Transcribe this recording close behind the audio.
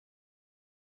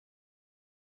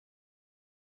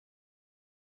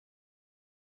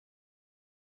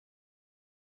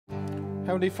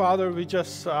Heavenly Father, we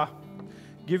just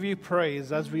give you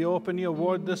praise as we open your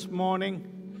word this morning,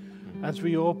 as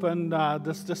we open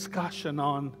this discussion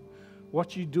on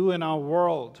what you do in our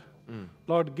world.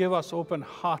 Lord, give us open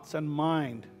hearts and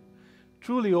mind,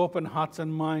 truly open hearts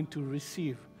and mind to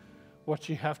receive what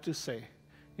you have to say.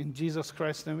 In Jesus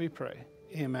Christ's name we pray.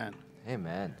 Amen.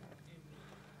 Amen.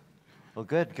 Well,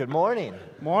 good. Good morning.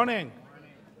 Morning.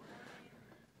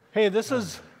 Hey, this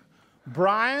is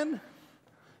Bryan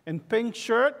in pink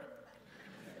shirt.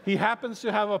 He happens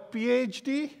to have a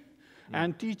PhD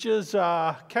and teaches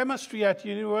chemistry at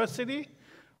University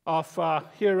of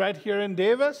right here in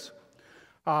Davis.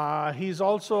 He's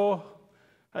also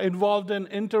involved in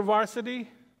InterVarsity,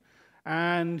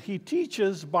 and he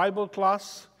teaches Bible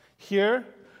class here,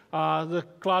 the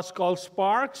class called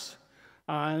Sparks,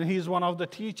 and he's one of the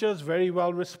teachers, very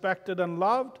well respected and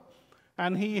loved.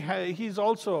 And he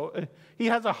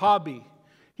has a hobby.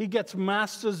 He gets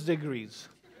master's degrees.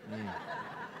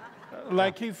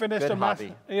 Like he finished good a master.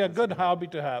 Hobby. Yeah, good hobby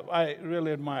to have. I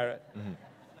really admire it.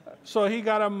 So he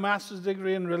got a master's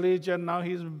degree in religion. Now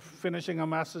he's finishing a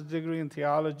master's degree in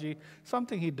theology.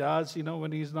 Something he does,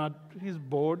 when he's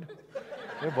bored.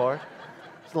 You're bored.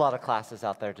 There's a lot of classes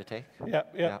out there to take.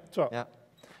 Yeah.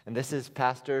 And this is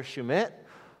Pastor Sumit.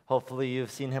 Hopefully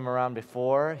you've seen him around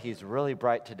before. He's really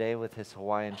bright today with his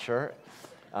Hawaiian shirt.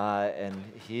 And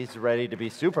he's ready to be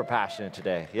super passionate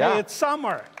today. Yeah. Hey, it's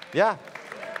summer. Yeah.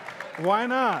 Why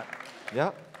not?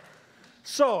 Yeah.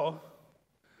 So,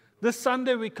 this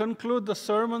Sunday we conclude the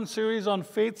sermon series on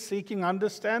faith-seeking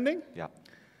understanding. Yeah.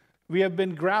 We have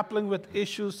been grappling with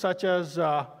issues such as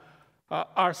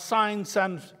are science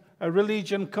and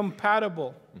religion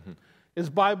compatible? Is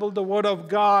Bible the Word of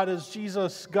God? Is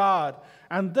Jesus God?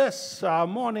 And this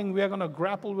morning we are going to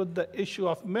grapple with the issue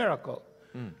of miracle.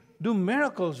 Do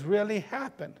miracles really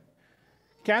happen?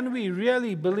 Can we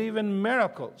really believe in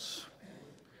miracles?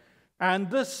 And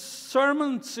this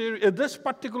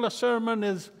particular sermon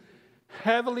is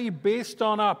heavily based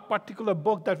on a particular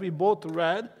book that we both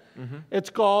read. It's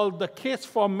called The Case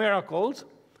for Miracles,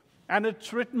 and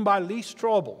it's written by Lee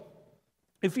Strobel.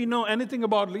 If you know anything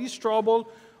about Lee Strobel,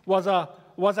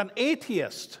 was an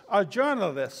atheist, a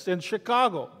journalist in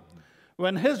Chicago.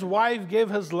 When his wife gave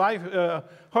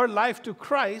her life to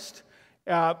Christ,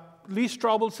 Lee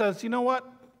Strobel says, you know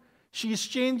what? She's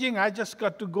changing. I just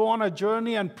got to go on a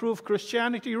journey and prove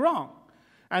Christianity wrong.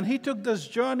 And he took this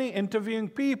journey, interviewing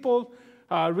people,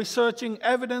 researching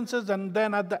evidences, and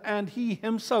then at the end, he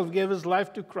himself gave his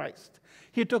life to Christ.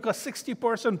 He took a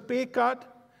 60% pay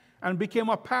cut and became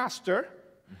a pastor,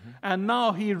 and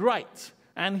now he writes.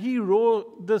 And he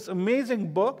wrote this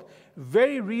amazing book,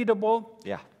 very readable.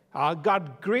 Yeah.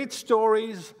 Got great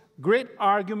stories, great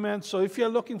arguments. So if you're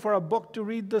looking for a book to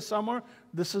read this summer,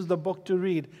 this is the book to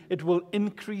read. It will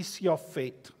increase your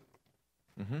faith.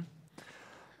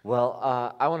 Well,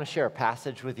 I want to share a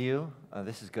passage with you.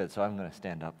 This is good, so I'm going to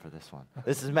stand up for this one.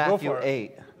 This is Matthew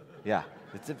 8. Yeah.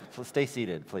 Stay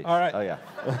seated, please. All right. Oh, yeah.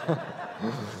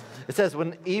 It says,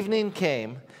 when evening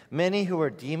came, many who were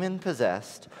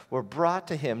demon-possessed were brought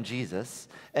to him, Jesus,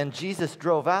 and Jesus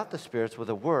drove out the spirits with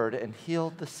a word and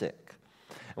healed the sick.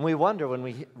 And we wonder when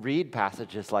we read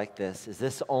passages like this, is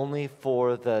this only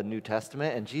for the New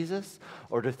Testament and Jesus,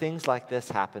 or do things like this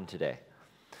happen today?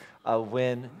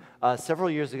 When several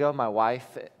years ago, my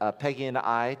wife, Peggy, and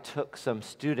I took some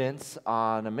students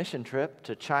on a mission trip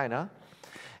to China,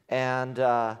 and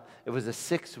it was a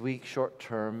 6-week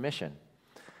short-term mission.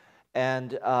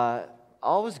 And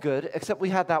all was good, except we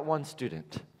had that one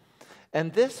student.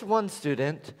 And this one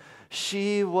student,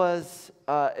 she was,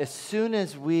 as soon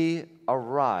as we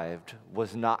arrived,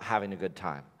 was not having a good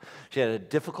time. She had a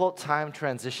difficult time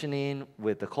transitioning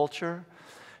with the culture.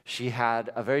 She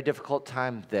had a very difficult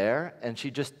time there, and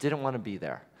she just didn't want to be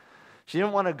there. She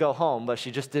didn't want to go home, but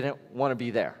she just didn't want to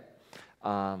be there.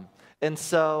 And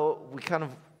so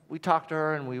we talked to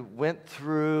her, and we went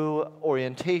through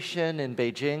orientation in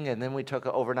Beijing, and then we took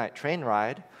an overnight train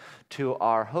ride to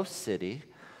our host city,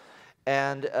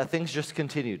 and things just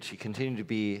continued. She continued to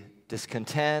be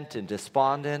discontent and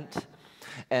despondent,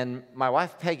 and my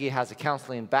wife, Peggy, has a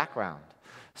counseling background.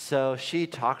 So she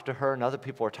talked to her, and other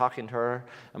people were talking to her,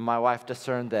 and my wife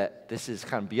discerned that this is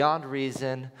kind of beyond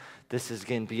reason. This is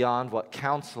getting beyond what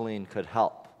counseling could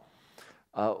help.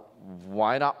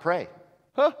 Why not pray?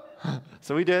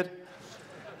 So we did.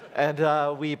 And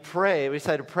we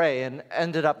decided to pray, and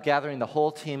ended up gathering the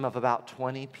whole team of about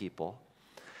 20 people.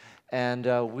 And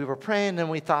we were praying, and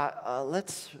we thought,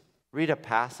 let's read a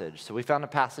passage. So we found a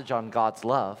passage on God's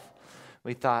love.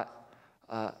 We thought,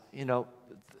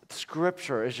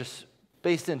 Scripture is just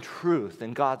based in truth,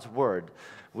 in God's Word.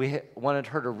 We wanted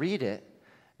her to read it,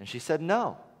 And she said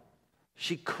no.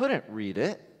 She couldn't read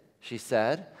it, she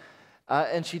said,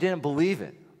 and she didn't believe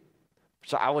it.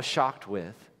 So I was shocked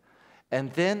with.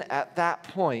 And then at that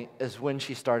point is when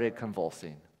she started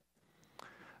convulsing.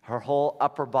 Her whole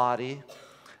upper body,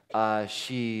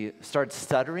 she started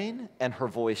stuttering, and her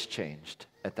voice changed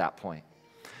at that point.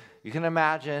 You can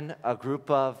imagine a group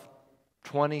of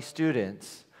 20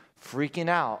 students freaking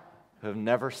out who have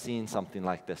never seen something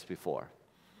like this before.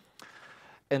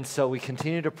 And so we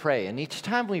continued to pray. And each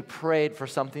time we prayed for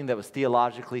something that was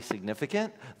theologically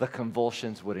significant, the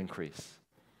convulsions would increase.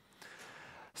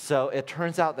 So it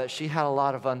turns out that she had a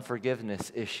lot of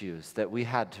unforgiveness issues that we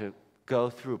had to go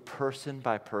through person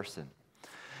by person.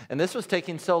 And this was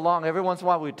taking so long, every once in a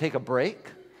while we'd take a break,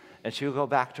 and she would go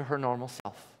back to her normal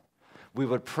self. We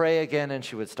would pray again, and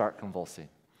she would start convulsing.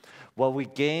 Well, we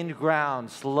gained ground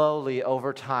slowly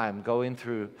over time, going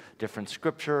through different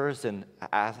scriptures and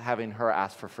having her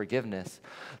ask for forgiveness,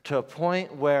 to a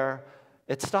point where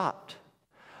it stopped.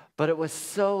 But it was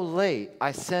so late,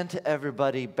 I sent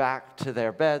everybody back to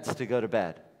their beds to go to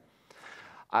bed.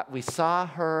 We saw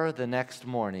her the next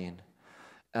morning,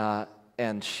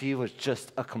 and she was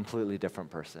just a completely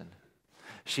different person.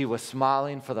 She was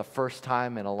smiling for the first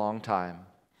time in a long time.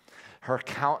 Her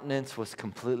countenance was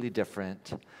completely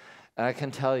different. And I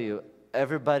can tell you,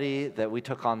 everybody that we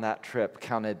took on that trip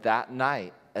counted that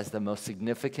night as the most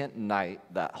significant night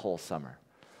that whole summer,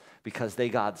 because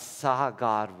they saw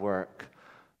God work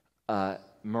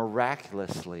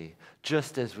miraculously,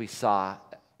 just as we saw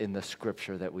in the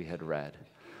scripture that we had read.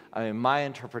 I mean, my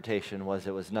interpretation was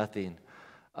it was nothing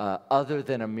other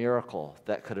than a miracle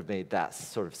that could have made that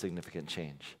sort of significant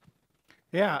change.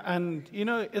 Yeah, and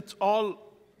it's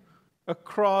all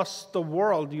across the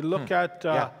world. You look at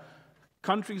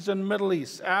countries in Middle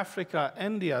East, Africa,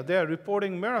 India, they're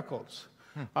reporting miracles.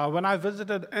 When I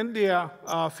visited India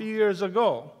a few years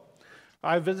ago,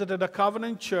 I visited a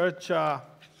covenant church,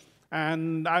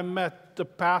 and I met the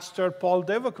pastor, Paul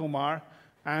Devakumar,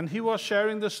 and he was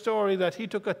sharing the story that he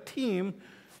took a team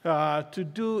to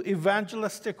do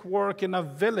evangelistic work in a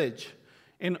village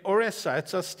in Orissa.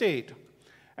 It's a state,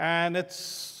 and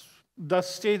the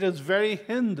state is very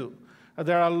Hindu.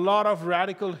 There are a lot of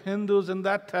radical Hindus in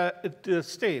that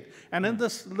state. And in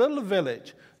this little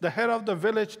village, the head of the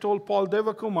village told Paul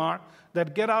Devakumar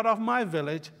that, get out of my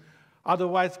village,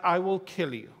 otherwise I will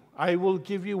kill you. I will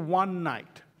give you one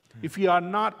night. If you are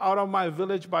not out of my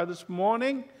village by this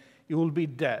morning, you will be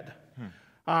dead.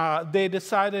 They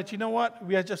decided, you know what,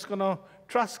 we are just going to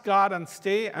trust God and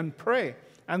stay and pray.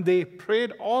 And they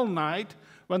prayed all night.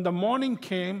 When the morning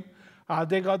came,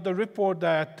 they got the report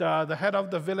that the head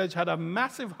of the village had a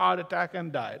massive heart attack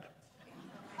and died.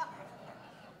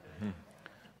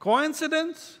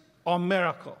 Coincidence or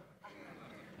miracle?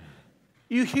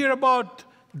 You hear about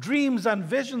dreams and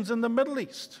visions in the Middle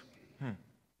East.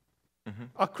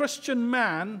 A Christian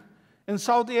man in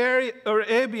Saudi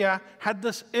Arabia had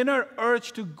this inner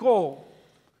urge to go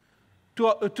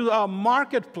to a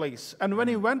marketplace. And when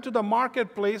he went to the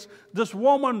marketplace, this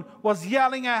woman was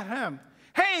yelling at him,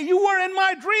 "Hey, you were in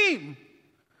my dream."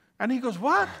 And he goes,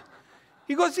 "What?"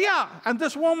 He goes, "Yeah." And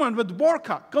this woman with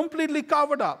burqa, completely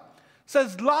covered up,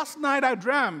 says, "Last night I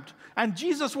dreamt, and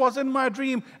Jesus was in my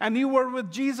dream, and you were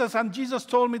with Jesus, and Jesus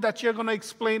told me that you're going to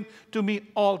explain to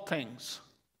me all things."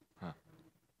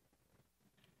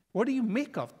 What do you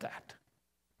make of that?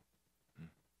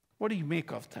 What do you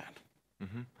make of that?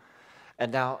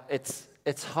 And now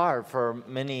it's hard for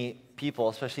many people,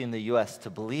 especially in the U.S., to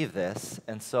believe this.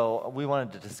 And so we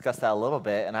wanted to discuss that a little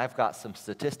bit. And I've got some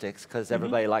statistics because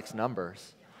everybody likes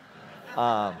numbers.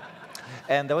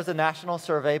 And there was a national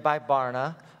survey by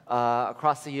Barna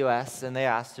across the U.S. And they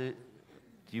asked, do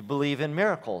you believe in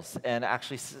miracles? And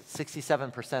actually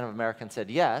 67% of Americans said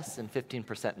yes and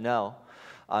 15% no.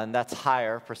 And that's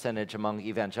higher percentage among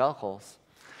evangelicals.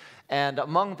 And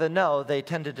among the no, they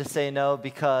tended to say no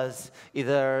because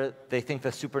either they think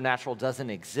the supernatural doesn't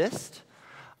exist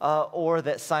or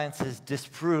that science has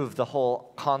disproved the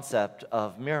whole concept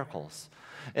of miracles.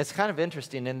 It's kind of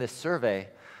interesting in this survey,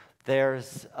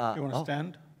 there's... you want to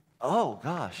stand? Oh,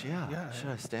 gosh, yeah. Should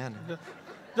I stand?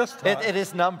 Just it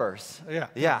is numbers. Yeah.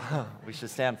 Yeah, we should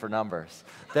stand for numbers.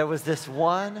 There was this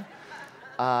one...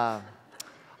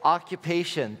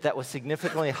 occupation that was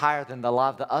significantly higher than a lot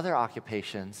of the other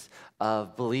occupations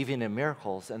of believing in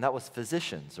miracles, and that was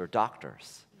physicians or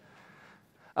doctors.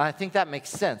 I think that makes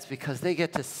sense because they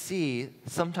get to see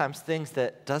sometimes things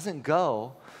that doesn't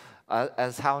go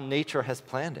as how nature has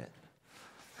planned it.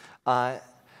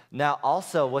 Now,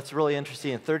 also, what's really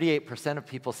interesting, 38% of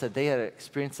people said they had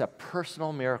experienced a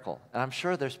personal miracle. And I'm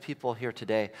sure there's people here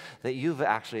today that you've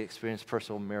actually experienced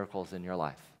personal miracles in your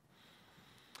life.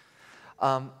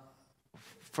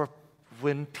 For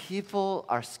when people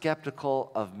are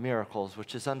skeptical of miracles,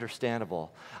 which is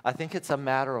understandable, I think it's a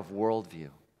matter of worldview.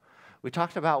 We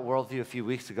talked about worldview a few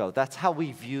weeks ago. That's how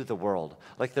we view the world.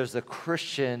 Like there's a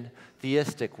Christian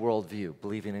theistic worldview,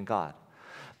 believing in God.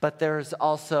 But there's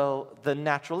also the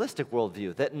naturalistic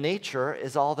worldview, that nature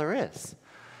is all there is.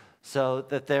 So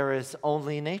that there is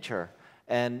only nature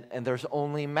and there's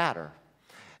only matter.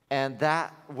 And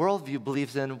that worldview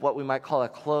believes in what we might call a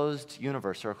closed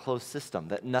universe or a closed system,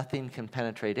 that nothing can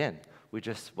penetrate in.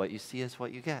 What you see is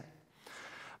what you get.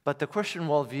 But the Christian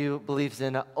worldview believes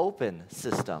in an open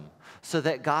system so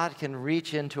that God can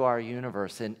reach into our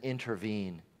universe and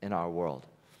intervene in our world.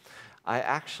 I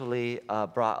actually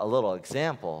brought a little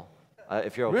example,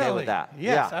 if you're okay with that.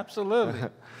 Yes, yeah. Absolutely.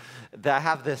 I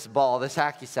have this ball, this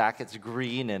hacky sack. It's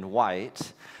green and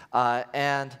white.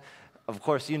 And, of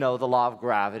course, you know the law of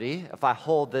gravity. If I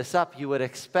hold this up, you would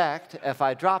expect, if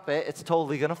I drop it, it's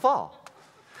totally going to fall.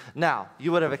 Now,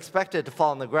 you would have expected it to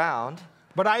fall on the ground.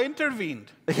 But I intervened.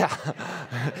 Yeah,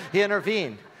 he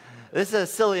intervened. This is a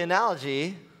silly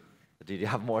analogy. Did you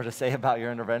have more to say about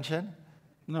your intervention?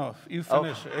 No, you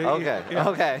finish. Okay, Yeah.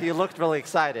 Okay. You looked really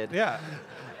excited. Yeah.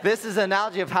 This is an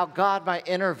analogy of how God might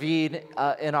intervene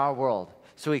in our world.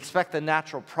 So we expect the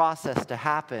natural process to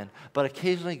happen, but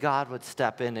occasionally God would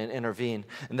step in and intervene.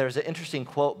 And there's an interesting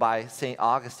quote by St.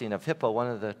 Augustine of Hippo, one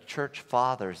of the church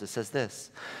fathers, that says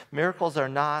this: miracles are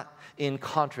not in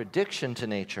contradiction to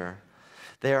nature.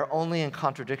 They are only in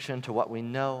contradiction to what we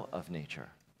know of nature.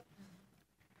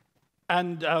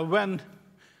 And when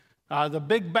the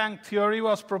Big Bang Theory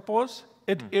was proposed,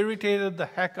 it irritated the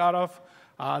heck out of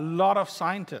a lot of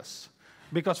scientists.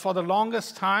 Because for the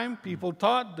longest time, people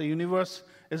thought the universe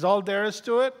is all there is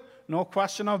to it. No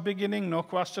question of beginning, no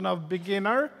question of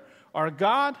beginner or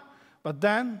God. But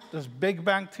then this Big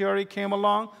Bang Theory came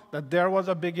along, that there was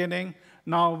a beginning.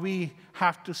 Now we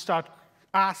have to start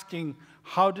asking,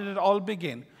 how did it all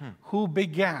begin? Who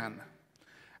began?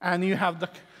 And you have the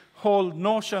whole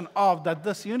notion of that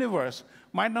this universe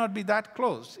might not be that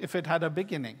close if it had a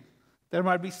beginning. There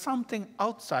might be something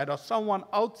outside or someone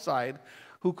outside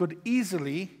who could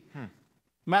easily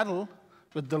meddle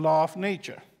with the law of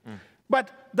nature. But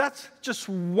that's just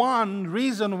one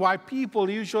reason why people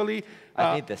usually...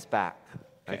 I need this back.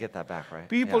 Okay. I get that back, right?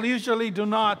 People usually do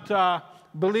not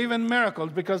believe in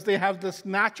miracles because they have this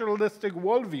naturalistic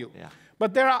worldview. Yeah.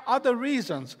 But there are other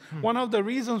reasons. One of the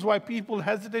reasons why people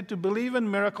hesitate to believe in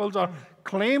miracles or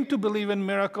claim to believe in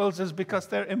miracles is because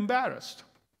they're embarrassed.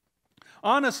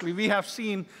 Honestly, we have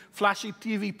seen flashy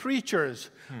TV preachers,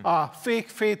 fake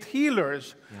faith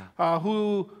healers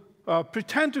who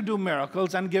pretend to do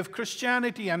miracles and give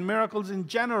Christianity and miracles in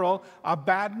general a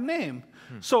bad name.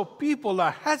 So people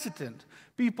are hesitant.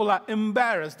 People are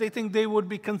embarrassed. They think they would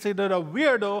be considered a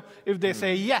weirdo if they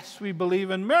say, yes, we believe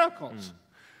in miracles.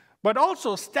 But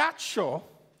also stats show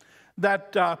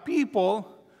that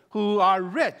people who are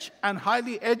rich and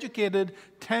highly educated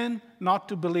tend not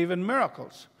to believe in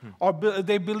miracles, or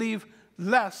they believe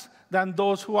less than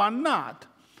those who are not.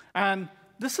 And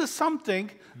this is something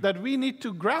that we need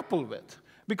to grapple with,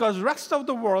 because the rest of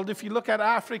the world, if you look at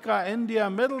Africa, India,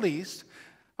 Middle East,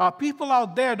 people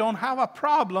out there don't have a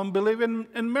problem believing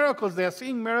in miracles. They're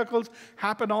seeing miracles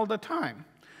happen all the time.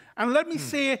 And let me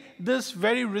say this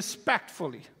very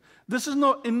respectfully. This is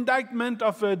no indictment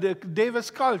of the Davis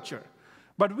culture.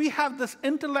 But we have this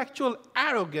intellectual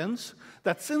arrogance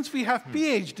that since we have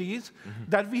PhDs,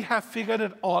 that we have figured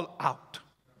it all out.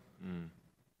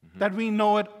 That we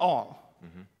know it all.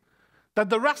 That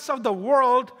the rest of the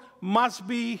world must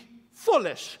be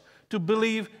foolish to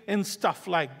believe in stuff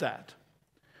like that.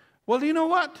 Well, you know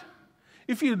what?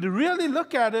 If you really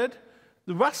look at it,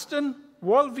 the Western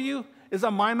worldview is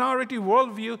a minority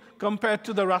worldview compared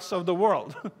to the rest of the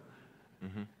world.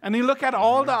 And you look at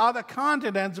all the other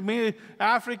continents,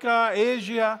 Africa,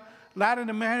 Asia,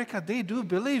 Latin America, they do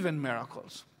believe in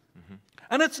miracles.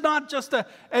 And it's not just the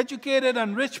educated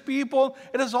and rich people,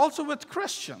 it is also with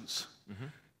Christians.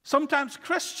 Sometimes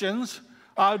Christians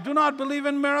do not believe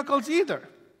in miracles either.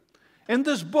 In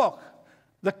this book,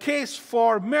 The Case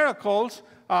for Miracles,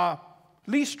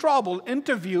 Lee Strobel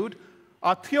interviewed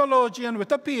a theologian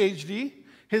with a PhD.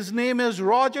 His name is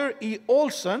Roger E.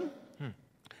 Olson.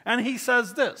 And he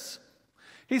says this.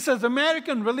 He says,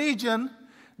 American religion,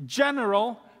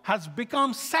 general, has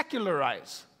become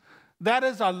secularized. That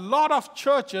is, a lot of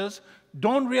churches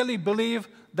don't really believe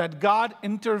that God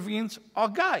intervenes or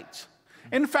guides.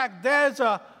 In fact, there's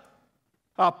a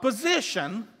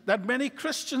position that many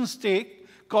Christians take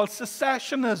called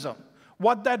cessationism.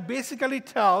 What that basically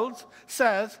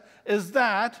says is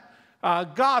that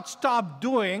God stopped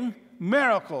doing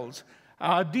miracles.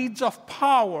 deeds of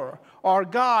power, or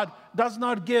God does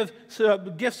not give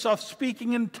gifts of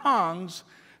speaking in tongues,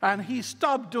 and he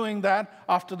stopped doing that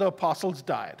after the apostles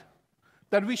died.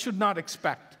 That we should not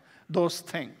expect those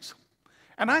things.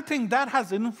 And I think that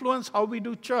has influenced how we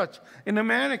do church in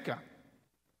America.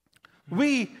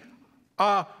 We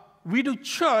do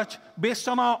church based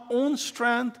on our own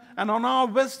strength and on our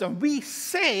wisdom. We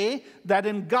say that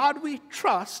in God we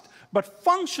trust, but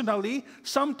functionally,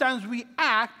 sometimes we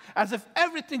act as if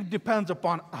everything depends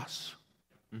upon us.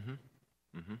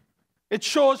 It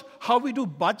shows how we do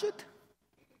budget.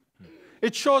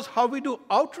 It shows how we do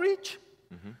outreach.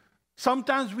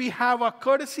 Sometimes we have a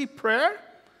courtesy prayer,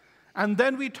 and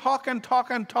then we talk and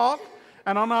talk and talk,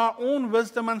 and on our own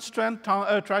wisdom and strength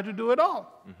try to do it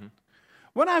all.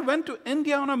 When I went to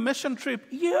India on a mission trip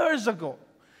years ago,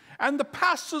 and the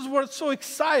pastors were so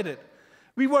excited,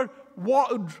 we were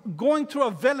going through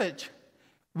a village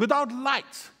without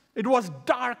lights. It was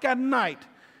dark at night,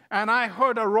 and I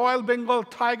heard a Royal Bengal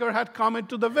tiger had come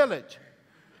into the village.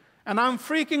 And I'm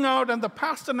freaking out, and the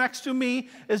pastor next to me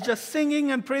is just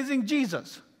singing and praising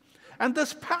Jesus. And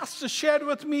this pastor shared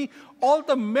with me all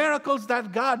the miracles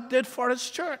that God did for his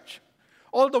church,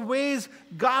 all the ways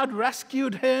God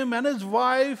rescued him and his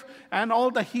wife, and all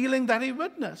the healing that he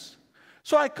witnessed.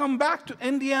 So I come back to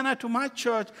Indiana to my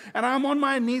church, and I'm on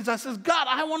my knees. I says, God,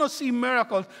 I want to see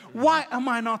miracles. Why am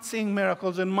I not seeing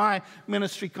miracles in my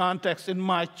ministry context, in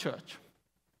my church?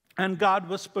 And God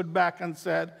whispered back and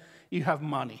said, you have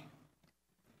money.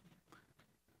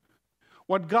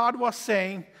 What God was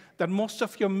saying, that most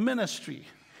of your ministry,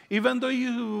 even though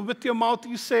you, with your mouth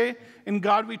you say, in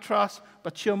God we trust,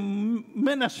 but your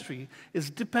ministry is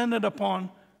dependent upon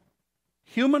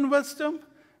human wisdom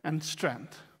and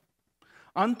strength.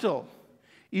 Until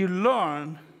you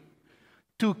learn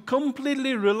to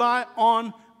completely rely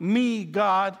on me,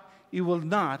 God, you will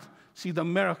not see the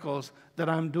miracles that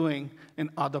I'm doing in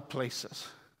other places.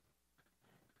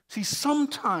 See,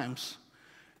 sometimes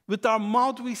with our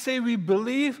mouth we say we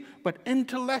believe, but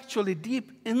intellectually,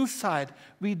 deep inside,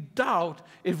 we doubt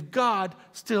if God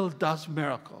still does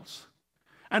miracles.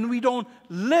 And we don't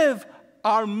live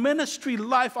our ministry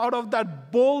life out of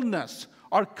that boldness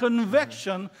or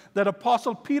conviction that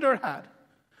Apostle Peter had.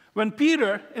 When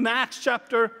Peter, in Acts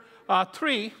chapter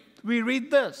 3, we read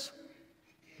this.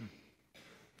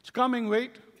 It's coming,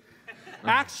 wait.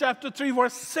 Acts chapter 3,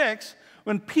 verse 6,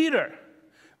 when Peter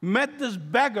met this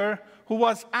beggar who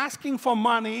was asking for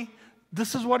money,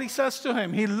 this is what he says to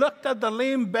him. He looked at the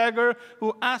lame beggar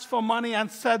who asked for money and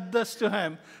said this to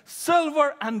him,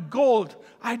 silver and gold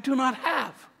I do not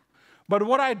have, but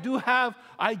what I do have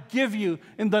I give you.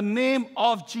 In the name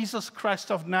of Jesus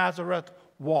Christ of Nazareth,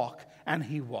 walk. And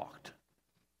he walked.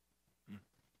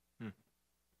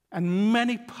 And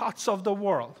many parts of the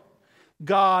world,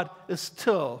 God is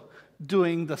still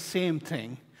doing the same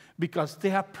thing, because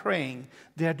they are praying,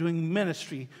 they are doing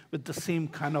ministry with the same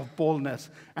kind of boldness,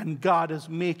 and God is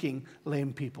making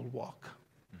lame people walk.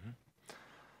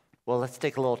 Well, let's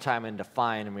take a little time and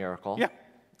define a miracle.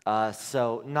 Yeah.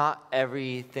 So not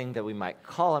everything that we might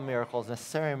call a miracle is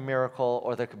necessarily a miracle,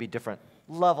 or there could be different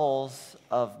levels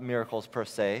of miracles per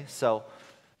se. So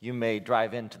you may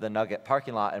drive into the Nugget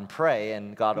parking lot and pray,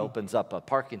 and God opens up a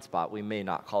parking spot. We may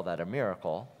not call that a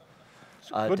miracle.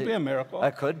 Could be a miracle.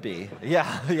 It could be.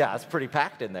 Yeah, it's pretty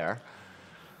packed in there.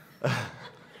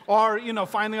 Or,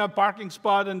 finding a parking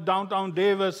spot in downtown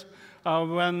Davis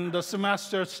when the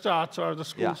semester starts or the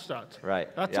school starts.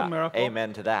 Right. That's a miracle.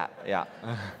 Amen to that, yeah.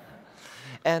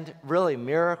 And really,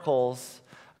 miracles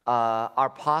are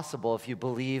possible if you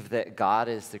believe that God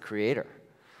is the creator.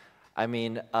 I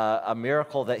mean, a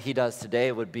miracle that he does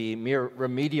today would be mere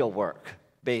remedial work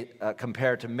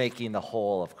compared to making the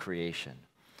whole of creation.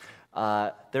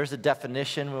 There's a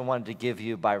definition we wanted to give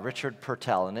you by Richard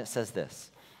Purtell, and it says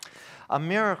this. A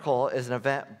miracle is an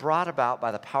event brought about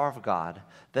by the power of God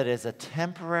that is a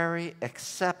temporary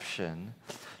exception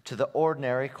to the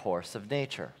ordinary course of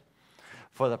nature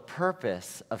for the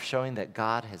purpose of showing that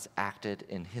God has acted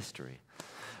in history.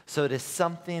 So it is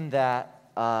something that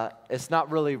it's not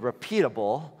really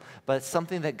repeatable, but it's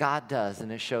something that God does,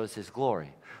 and it shows his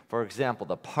glory. For example,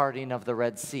 the parting of the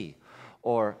Red Sea.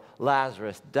 Or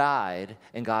Lazarus died,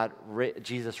 and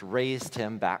Jesus raised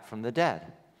him back from the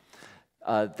dead.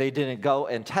 They didn't go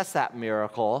and test that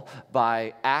miracle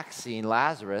by axing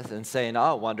Lazarus and saying, oh,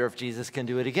 I wonder if Jesus can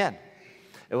do it again.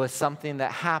 It was something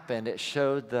that happened. It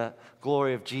showed the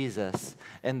glory of Jesus,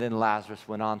 and then Lazarus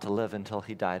went on to live until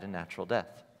he died a natural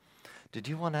death. Did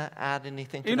you want to add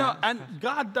anything to that? And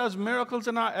God does miracles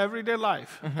in our everyday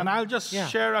life. And I'll just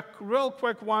share a real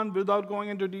quick one without going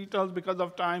into details because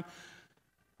of time.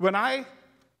 When I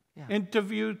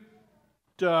interviewed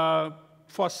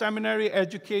for seminary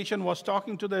education, was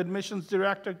talking to the admissions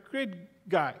director, great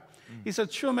guy. He said,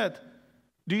 Sumit,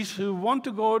 do you want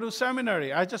to go to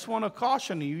seminary? I just want to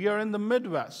caution you, you're in the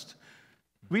Midwest.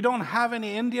 We don't have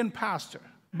any Indian pastor.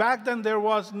 Back then, there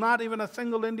was not even a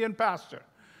single Indian pastor.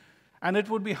 And it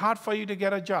would be hard for you to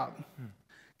get a job.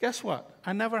 Guess what?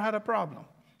 I never had a problem.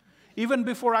 Even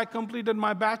before I completed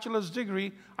my bachelor's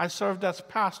degree, I served as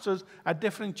pastors at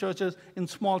different churches in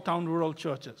small-town rural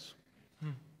churches.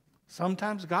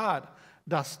 Sometimes God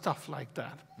does stuff like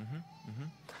that.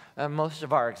 Most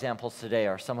of our examples today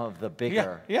are some of the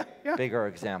bigger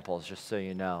examples, just so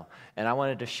you know. And I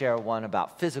wanted to share one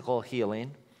about physical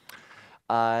healing.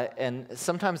 And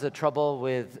sometimes the trouble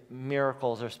with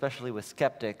miracles, or especially with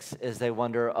skeptics, is they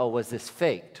wonder, oh, was this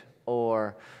faked?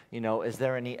 Or, is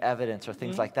there any evidence or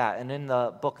things like that? And in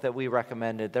the book that we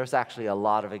recommended, there's actually a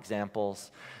lot of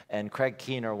examples. And Craig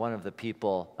Keener, one of the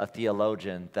people, a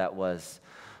theologian that was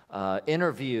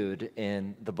interviewed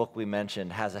in the book we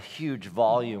mentioned, has a huge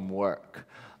volume work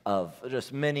of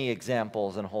just many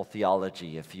examples and whole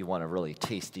theology if you want a really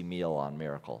tasty meal on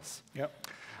miracles.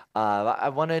 I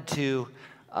wanted to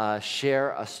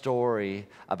share a story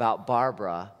about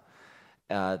Barbara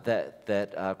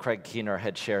that Craig Keener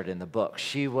had shared in the book.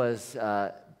 She was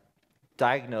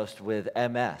diagnosed with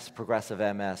MS, progressive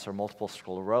MS, or multiple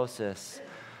sclerosis,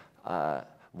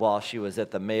 while she was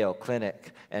at the Mayo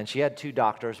Clinic. And she had two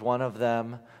doctors. One of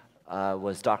them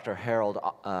was Dr. Harold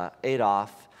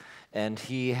Adolph, and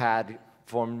he had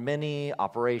performed many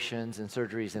operations and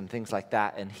surgeries and things like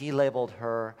that, and he labeled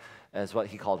her as what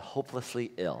he called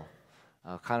hopelessly ill.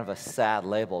 Kind of a sad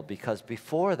label, because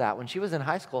before that, when she was in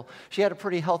high school, she had a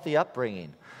pretty healthy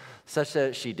upbringing, such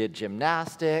that she did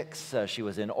gymnastics, she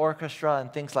was in orchestra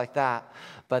and things like that.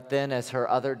 But then, as her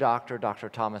other doctor, Dr.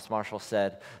 Thomas Marshall,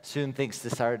 said, soon things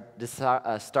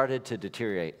started to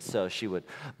deteriorate. So she would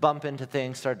bump into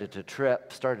things, started to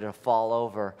trip, started to fall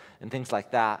over, and things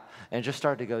like that, and just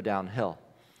started to go downhill.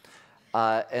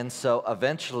 And so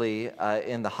eventually,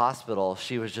 in the hospital,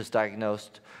 she was just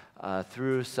diagnosed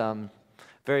through some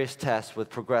various tests with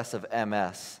progressive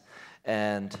MS,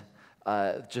 and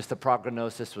just the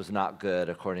prognosis was not good,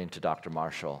 according to Dr.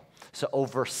 Marshall. So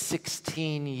over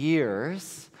 16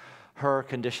 years, her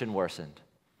condition worsened.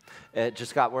 It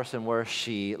just got worse and worse.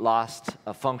 She lost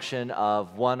a function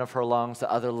of one of her lungs.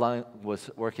 The other lung was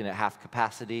working at half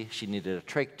capacity. She needed a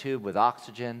trach tube with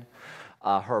oxygen.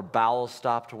 Her bowels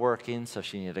stopped working, so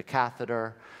she needed a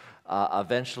catheter.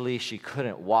 Eventually, she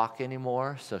couldn't walk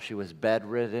anymore, so she was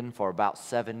bedridden for about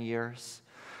 7 years.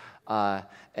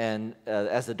 And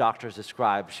as the doctors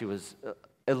described,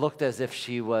 it looked as if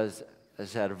she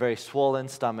had a very swollen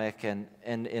stomach and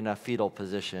in a fetal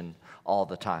position all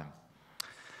the time.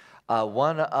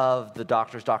 One of the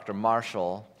doctors, Dr.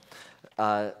 Marshall,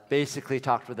 basically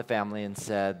talked with the family and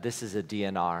said, this is a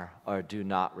DNR, or do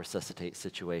not resuscitate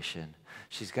situation.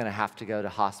 She's going to have to go to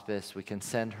hospice. We can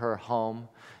send her home,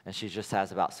 and she just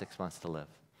has about 6 months to live.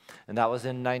 And that was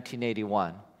in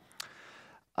 1981.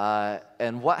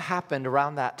 And what happened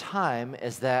around that time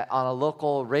is that on a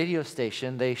local radio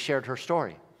station, they shared her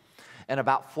story. And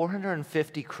about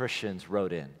 450 Christians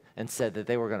wrote in and said that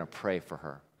they were going to pray for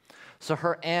her. So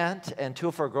her aunt and two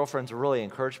of her girlfriends were really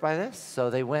encouraged by this. So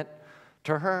they went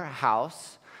to her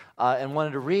house and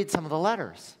wanted to read some of the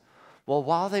letters. Well,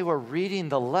 while they were reading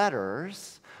the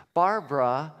letters,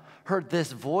 Barbara heard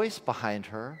this voice behind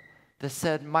her that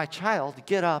said, "My child,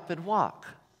 get up and walk."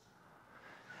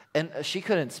 And she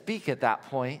couldn't speak at that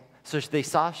point, so they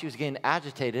saw she was getting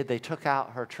agitated. They took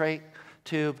out her trach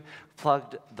tube,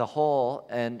 plugged the hole,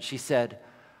 and she said,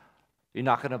 "You're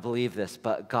not going to believe this,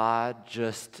 but God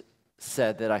just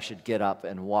said that I should get up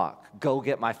and walk. Go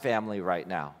get my family right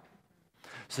now."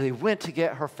 So they went to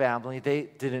get her family. They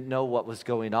didn't know what was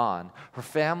going on. Her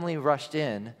family rushed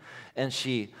in, and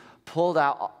she pulled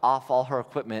off all her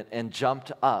equipment and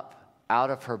jumped up out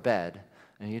of her bed.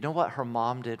 And you know what her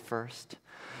mom did first?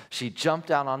 She jumped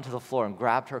down onto the floor and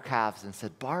grabbed her calves and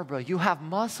said, "Barbara, you have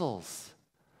muscles."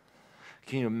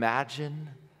 Can you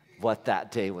imagine what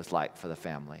that day was like for the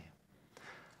family?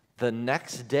 The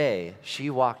next day, she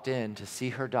walked in to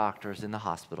see her doctors in the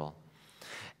hospital.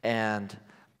 And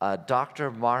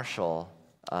Dr. Marshall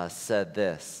said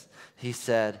this. He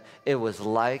said, "It was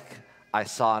like I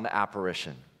saw an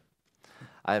apparition.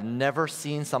 I have never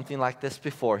seen something like this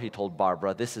before," he told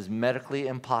Barbara. "This is medically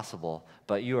impossible,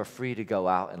 but you are free to go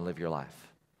out and live your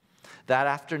life." That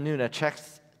afternoon, a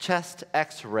chest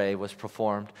x-ray was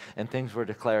performed, and things were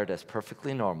declared as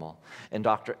perfectly normal. And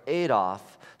Dr.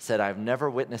 Adolph said, "I've never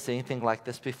witnessed anything like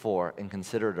this before and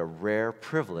considered it a rare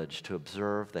privilege to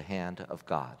observe the hand of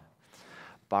God."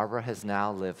 Barbara has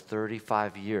now lived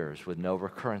 35 years with no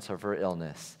recurrence of her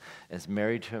illness, is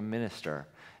married to a minister,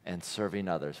 and serving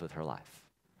others with her life.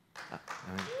 I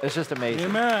mean, it's just amazing.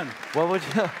 Amen.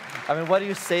 What do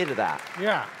you say to that?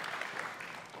 Yeah.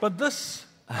 But this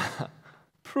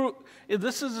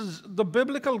is the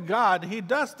biblical God. He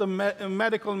does the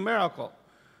medical miracle.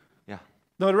 Yeah.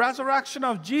 The resurrection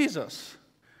of Jesus,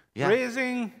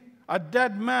 raising a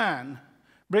dead man,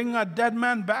 bringing a dead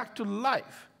man back to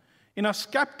life.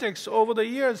 Skeptics over the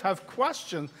years have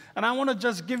questioned, and I want to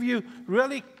just give you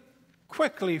really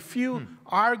quickly few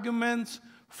arguments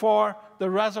for the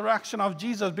resurrection of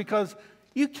Jesus, because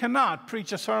you cannot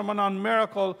preach a sermon on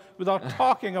miracle without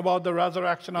talking about the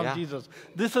resurrection of Jesus.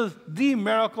 This is the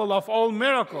miracle of all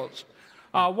miracles.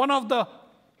 One of the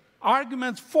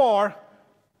arguments for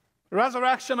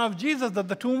resurrection of Jesus that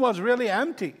the tomb was really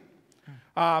empty.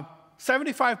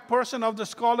 75% of the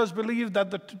scholars believe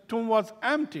that the tomb was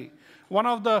empty. One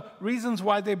of the reasons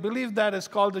why they believe that is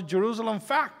called the Jerusalem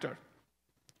factor.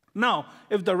 Now,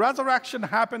 if the resurrection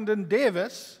happened in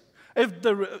Davis,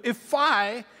 if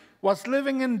I was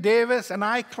living in Davis and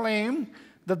I claim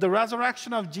that the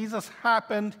resurrection of Jesus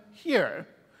happened here,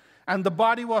 and the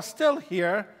body was still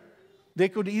here, they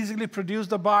could easily produce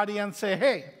the body and say,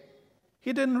 hey,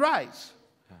 he didn't rise.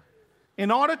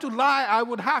 In order to lie, I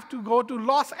would have to go to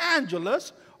Los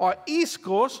Angeles or East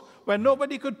Coast where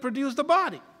nobody could produce the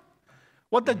body.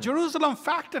 What the Jerusalem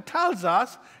factor tells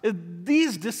us is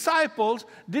these disciples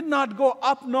did not go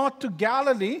up north to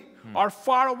Galilee or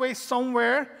far away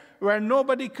somewhere where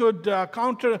nobody could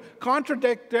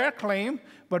contradict their claim,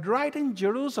 but right in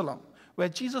Jerusalem, where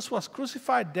Jesus was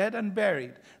crucified, dead, and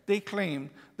buried, they claimed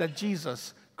that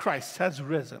Jesus Christ has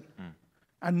risen.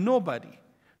 And nobody,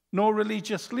 no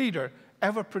religious leader,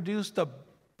 ever produced a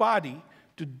body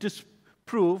to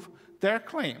disprove their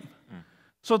claim.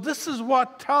 So this is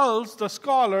what tells the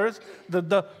scholars that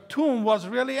the tomb was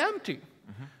really empty.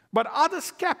 But other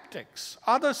skeptics,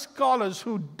 other scholars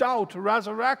who doubt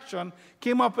resurrection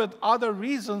came up with other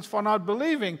reasons for not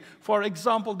believing. For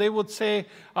example, they would say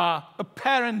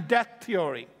apparent death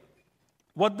theory.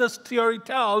 What this theory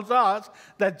tells us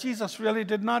that Jesus really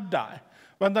did not die.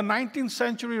 When the 19th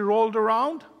century rolled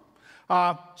around,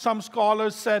 some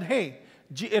scholars said, hey,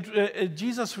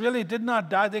 Jesus really did not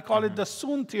die. They call it the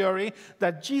soon theory,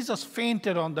 that Jesus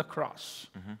fainted on the cross.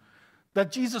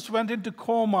 That Jesus went into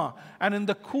coma, and in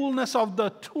the coolness of the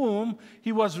tomb,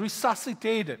 he was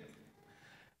resuscitated.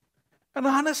 And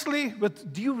honestly,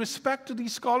 with due respect to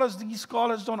these scholars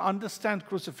don't understand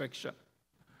crucifixion.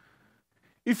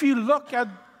 If you look at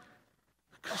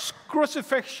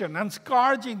crucifixion and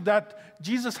scourging that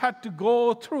Jesus had to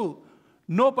go through,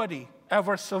 nobody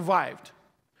ever survived.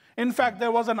 In fact,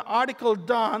 there was an article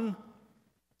done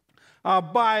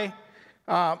by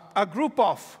a group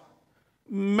of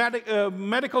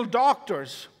medical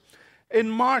doctors in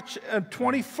March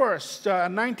 21st,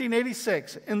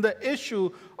 1986, in the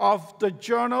issue of the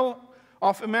Journal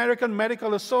of American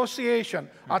Medical Association,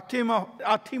 a team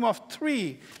of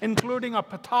 3, including a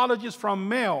pathologist from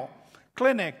Mayo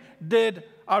Clinic, did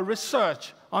a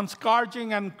research on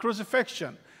scourging and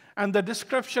crucifixion. And the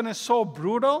description is so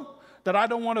brutal that I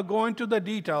don't want to go into the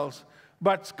details.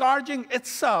 But scourging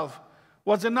itself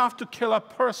was enough to kill a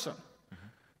person.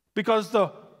 Because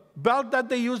the belt that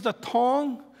they used, the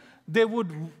thong, they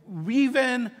would weave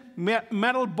in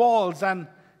metal balls and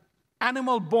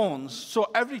animal bones. So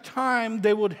every time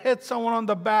they would hit someone on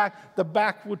the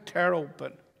back would tear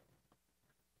open.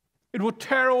 It would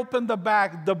tear open the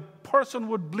back. The person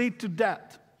would bleed to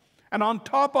death. And on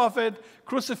top of it,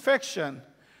 crucifixion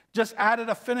just added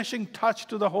a finishing touch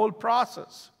to the whole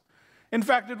process. In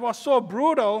fact, it was so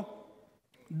brutal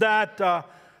that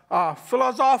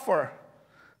philosopher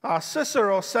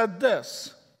Cicero said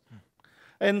this.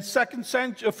 In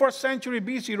 1st century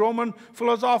BC, Roman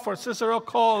philosopher Cicero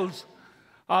calls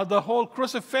the whole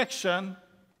crucifixion,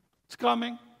 it's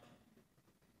coming?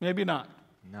 Maybe not.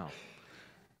 No.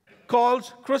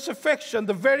 Calls crucifixion,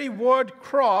 the very word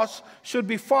cross should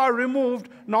be far removed,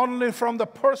 not only from the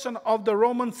person of the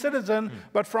Roman citizen,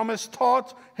 but from his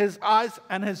thoughts, his eyes,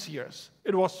 and his ears.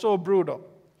 It was so brutal.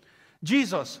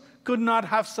 Jesus could not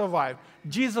have survived.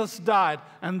 Jesus died,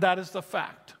 and that is the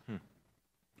fact.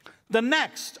 The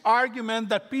next argument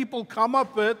that people come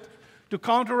up with to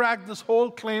counteract this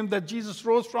whole claim that Jesus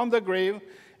rose from the grave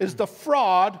is the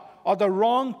fraud or the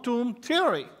wrong tomb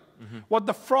theory. What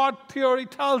the fraud theory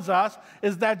tells us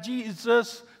is that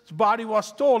Jesus' body was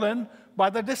stolen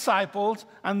by the disciples,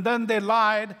 and then they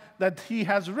lied that he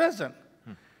has risen.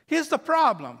 Here's the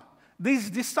problem.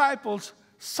 These disciples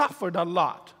suffered a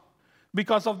lot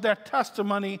because of their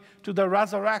testimony to the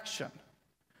resurrection.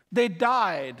 They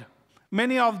died.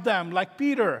 Many of them, like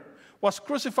Peter, was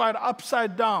crucified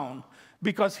upside down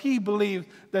because he believed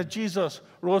that Jesus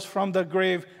rose from the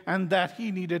grave and that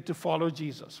he needed to follow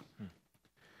Jesus.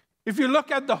 If you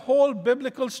look at the whole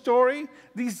biblical story,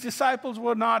 these disciples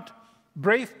were not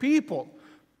brave people.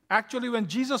 Actually, when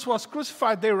Jesus was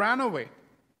crucified, they ran away.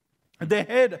 They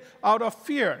hid out of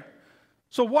fear.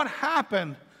 So what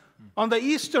happened on the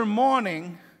Easter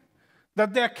morning,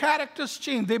 that their characters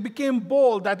changed. They became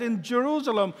bold, that in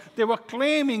Jerusalem, they were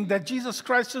claiming that Jesus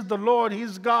Christ is the Lord,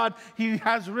 He's God, He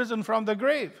has risen from the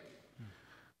grave.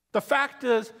 The fact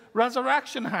is,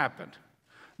 resurrection happened.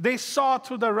 They saw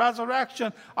through the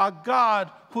resurrection a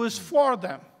God who is for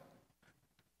them.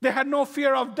 They had no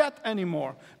fear of death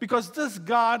anymore because this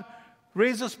God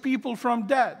raises people from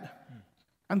dead.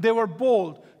 And they were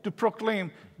bold to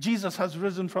proclaim Jesus has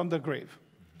risen from the grave.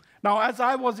 Now, as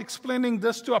I was explaining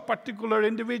this to a particular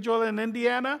individual in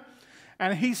Indiana,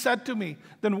 and he said to me,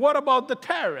 then what about the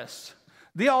terrorists?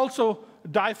 They also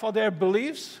die for their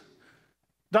beliefs.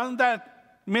 Doesn't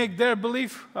that make their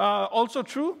belief also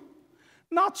true?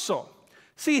 Not so.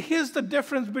 See, here's the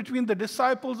difference between the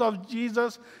disciples of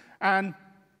Jesus and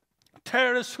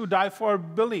terrorists who die for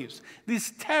beliefs.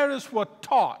 These terrorists were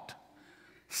taught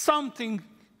something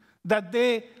that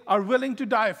they are willing to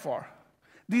die for.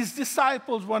 These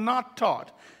disciples were not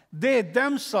taught. They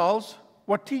themselves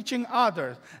were teaching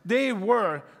others. They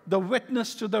were the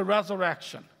witness to the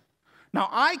resurrection. Now,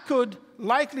 I could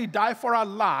likely die for a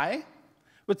lie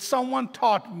which someone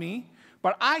taught me,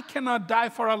 but I cannot die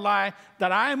for a lie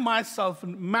that I myself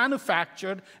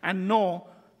manufactured and know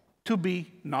to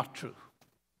be not true.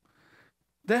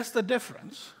 That's the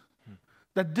difference.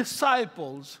 The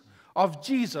disciples of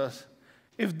Jesus,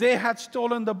 if they had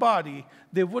stolen the body,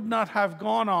 they would not have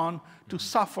gone on to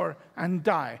suffer and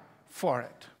die for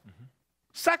it.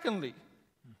 Secondly,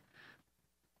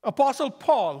 Apostle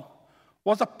Paul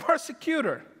was a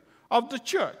persecutor of the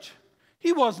church.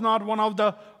 He was not one of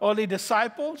the early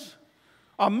disciples.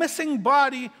 A missing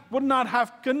body would not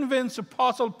have convinced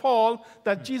Apostle Paul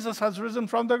that Jesus has risen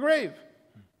from the grave.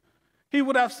 He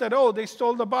would have said, oh, they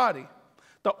stole the body.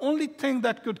 The only thing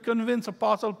that could convince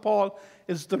Apostle Paul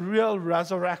is the real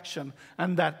resurrection,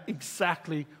 and that's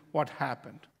exactly what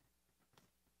happened.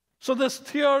 So this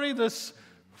theory, this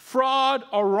fraud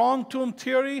or wrong tomb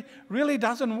theory, really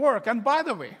doesn't work. And by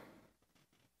the way,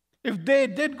 if they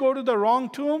did go to the wrong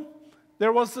tomb,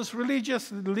 there was this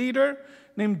religious leader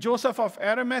named Joseph of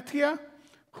Arimathea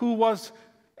who was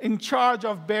in charge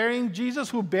of burying Jesus,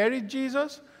 who buried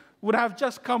Jesus, would have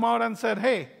just come out and said,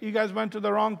 hey, you guys went to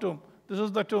the wrong tomb. This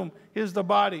is the tomb. Here's the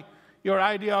body. Your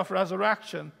idea of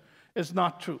resurrection is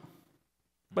not true.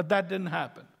 But that didn't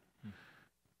happen.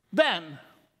 Then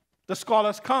the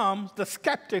scholars come, the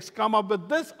skeptics come up with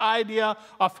this idea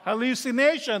of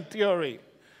hallucination theory.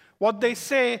 What they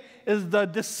say is the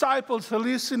disciples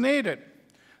hallucinated.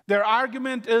 Their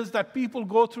argument is that people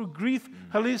go through grief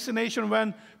hallucination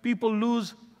when people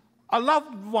lose a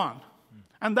loved one.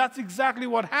 And that's exactly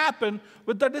what happened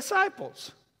with the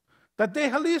disciples, that they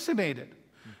hallucinated.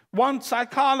 One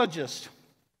psychologist,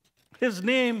 his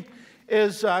name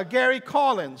is Gary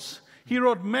Collins. He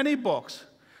wrote many books.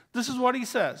 This is what he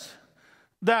says,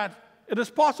 that it is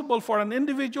possible for an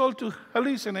individual to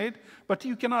hallucinate, but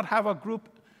you cannot have a group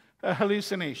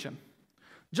hallucination.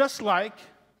 Just like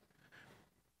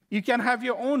you can have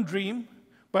your own dream,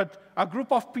 but a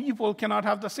group of people cannot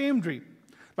have the same dream.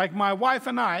 Like my wife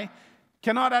and I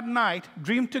cannot at night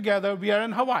dream together we are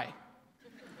in Hawaii.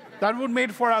 That would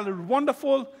make for a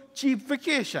wonderful, cheap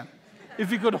vacation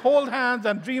if we could hold hands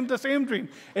and dream the same dream.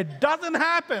 It doesn't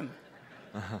happen.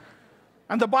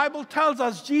 And the Bible tells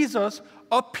us Jesus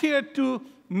appeared to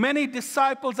many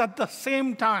disciples at the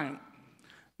same time.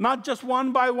 Not just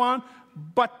one by one,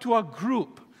 but to a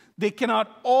group. They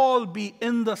cannot all be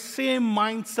in the same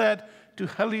mindset to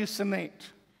hallucinate.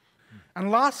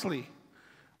 And lastly,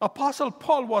 Apostle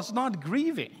Paul was not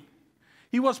grieving.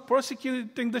 He was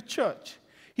persecuting the church.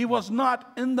 He was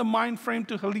not in the mind frame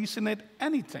to hallucinate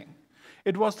anything.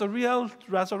 It was the real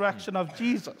resurrection of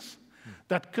Jesus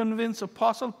that convinced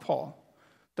Apostle Paul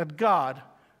that God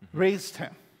raised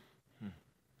him.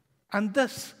 And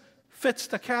this fits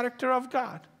the character of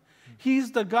God.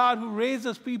 He's the God who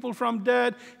raises people from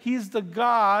dead. He's the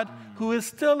God who is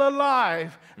still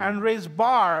alive and raised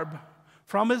Barb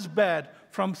from his bed,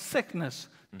 from sickness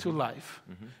to life.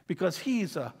 Because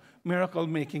he's a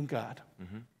miracle-making God.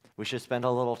 We should spend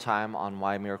a little time on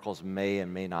why miracles may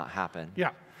and may not happen.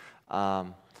 Yeah.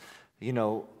 You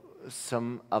know,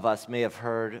 some of us may have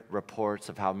heard reports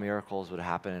of how miracles would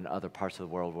happen in other parts of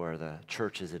the world where the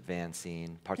church is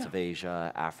advancing, parts of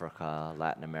Asia, Africa,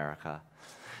 Latin America.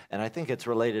 And I think it's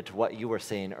related to what you were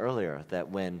saying earlier, that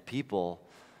when people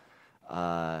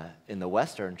in the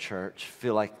Western church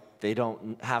feel like they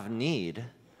don't have need,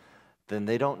 then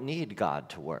they don't need God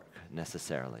to work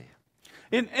necessarily.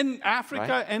 In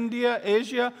Africa, Right? India,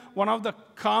 Asia, one of the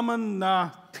common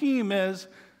theme is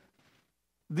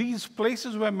these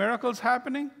places where miracles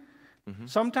happening,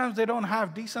 sometimes they don't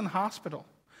have decent hospital,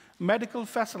 medical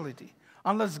facility.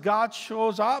 Unless God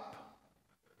shows up,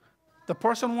 the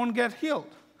person won't get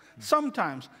healed.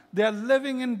 Sometimes they're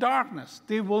living in darkness.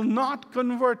 They will not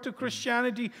convert to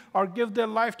Christianity or give their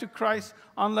life to Christ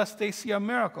unless they see a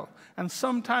miracle. And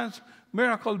sometimes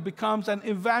miracle becomes an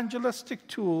evangelistic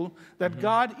tool that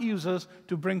God uses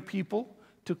to bring people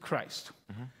to Christ.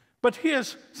 But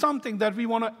here's something that we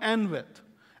want to end with,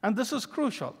 and this is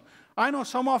crucial. I know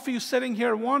some of you sitting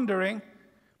here wondering,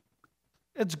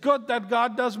 it's good that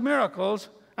God does miracles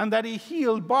and that he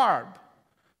healed Barb,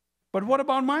 but what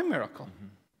about my miracle?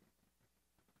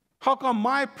 How come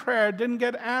my prayer didn't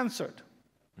get answered?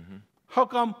 How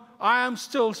come I am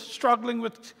still struggling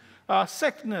with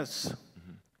sickness,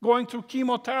 going through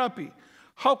chemotherapy?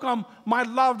 How come my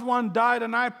loved one died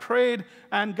and I prayed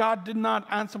and God did not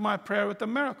answer my prayer with a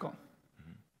miracle?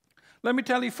 Let me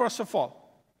tell you, first of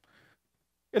all,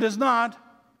 it is not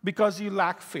because you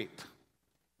lack faith.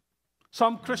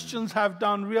 Some Christians have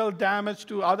done real damage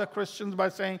to other Christians by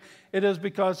saying it is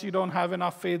because you don't have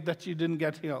enough faith that you didn't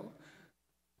get healed.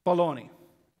 Baloney.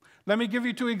 Let me give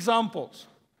you two examples.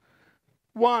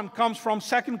 One comes from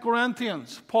 2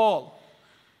 Corinthians, Paul,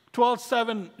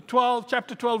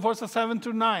 chapter 12, verses 7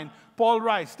 through 9. Paul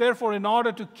writes, "Therefore, in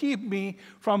order to keep me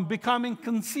from becoming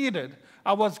conceited,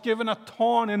 I was given a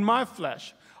thorn in my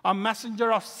flesh, a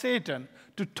messenger of Satan,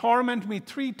 to torment me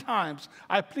 3 times.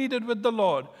 I pleaded with the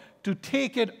Lord to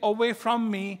take it away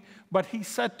from me, but he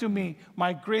said to me,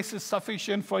 'My grace is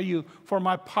sufficient for you, for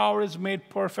my power is made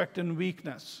perfect in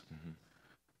weakness.'"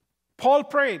 Paul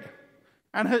prayed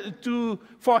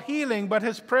for healing, but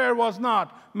his prayer was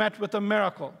not met with a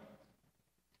miracle.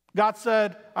 God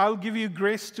said, "I'll give you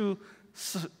grace to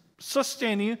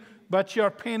sustain you, but your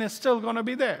pain is still going to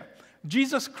be there."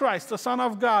 Jesus Christ, the Son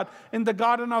of God, in the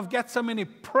Garden of Gethsemane,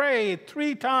 prayed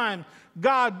 3 times,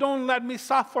 "God, don't let me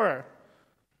suffer."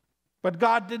 But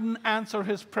God didn't answer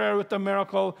his prayer with a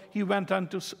miracle. He went on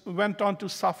to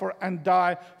suffer and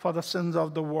die for the sins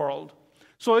of the world.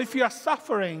 So if you are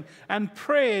suffering and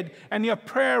prayed and your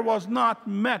prayer was not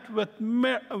met with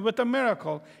a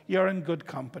miracle, you're in good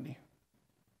company.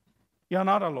 You're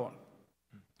not alone.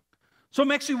 So it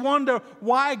makes you wonder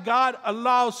why God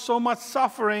allows so much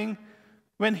suffering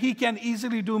when he can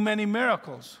easily do many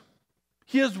miracles.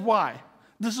 Here's why.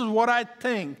 This is what I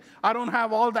think. I don't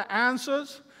have all the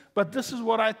answers, but this is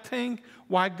what I think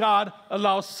why God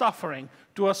allows suffering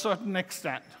to a certain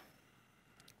extent.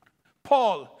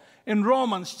 Paul, in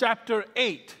Romans chapter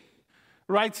 8,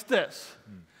 writes this,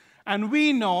 "And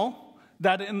we know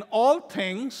that in all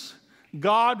things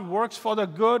God works for the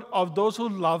good of those who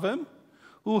love him,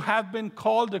 who have been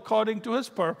called according to his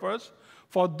purpose.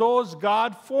 For those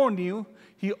God foreknew,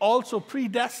 he also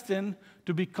predestined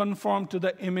to be conformed to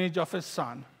the image of his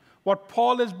Son." What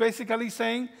Paul is basically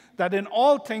saying, that in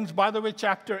all things, by the way,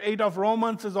 chapter 8 of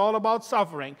Romans is all about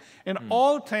suffering. In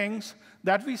all things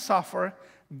that we suffer,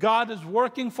 God is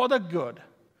working for the good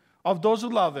of those who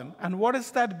love him. And what is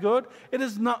that good? It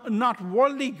is not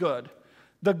worldly good.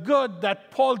 The good that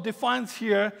Paul defines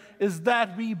here is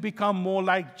that we become more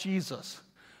like Jesus.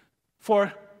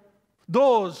 For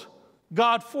those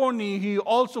God foreknew, he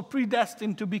also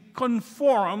predestined to be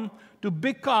conformed, to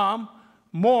become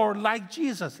more like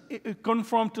Jesus,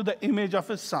 conformed to the image of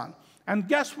his Son. And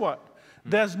guess what?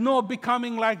 There's no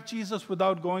becoming like Jesus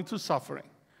without going through suffering.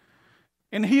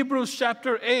 In Hebrews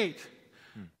chapter 8,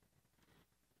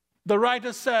 the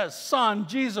writer says, "Son,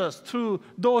 Jesus,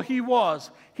 though he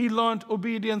learned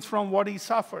obedience from what he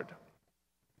suffered."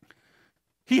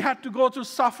 He had to go through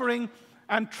suffering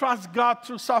and trust God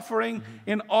through suffering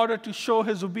in order to show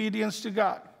his obedience to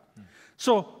God.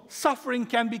 So suffering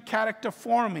can be character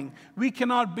forming. We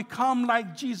cannot become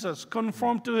like Jesus,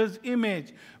 conform to his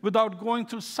image, without going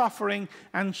through suffering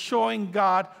and showing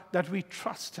God that we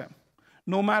trust him,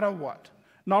 no matter what.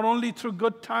 Not only through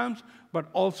good times, but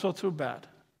also through bad.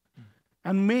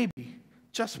 And maybe,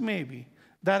 just maybe,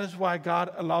 that is why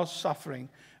God allows suffering.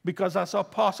 Because as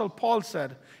Apostle Paul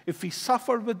said, if we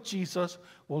suffer with Jesus,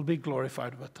 we'll be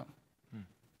glorified with him.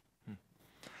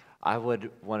 I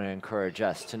would want to encourage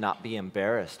us to not be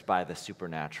embarrassed by the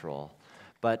supernatural,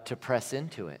 but to press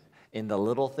into it in the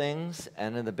little things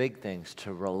and in the big things,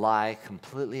 to rely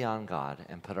completely on God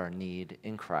and put our need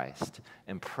in Christ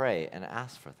and pray and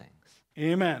ask for things.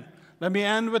 Amen. Let me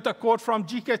end with a quote from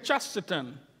G.K.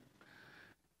 Chesterton.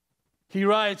 He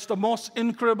writes, the most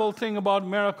incredible thing about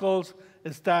miracles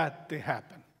is that they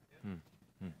happen.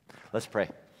 Let's pray.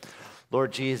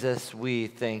 Lord Jesus, we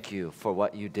thank you for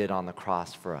what you did on the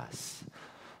cross for us.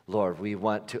 Lord, we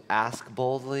want to ask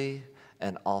boldly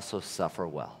and also suffer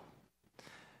well.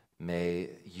 May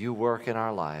you work in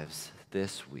our lives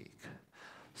this week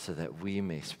so that we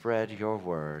may spread your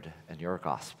word and your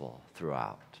gospel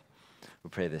throughout. We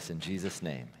pray this in Jesus'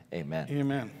 name. Amen.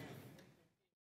 Amen.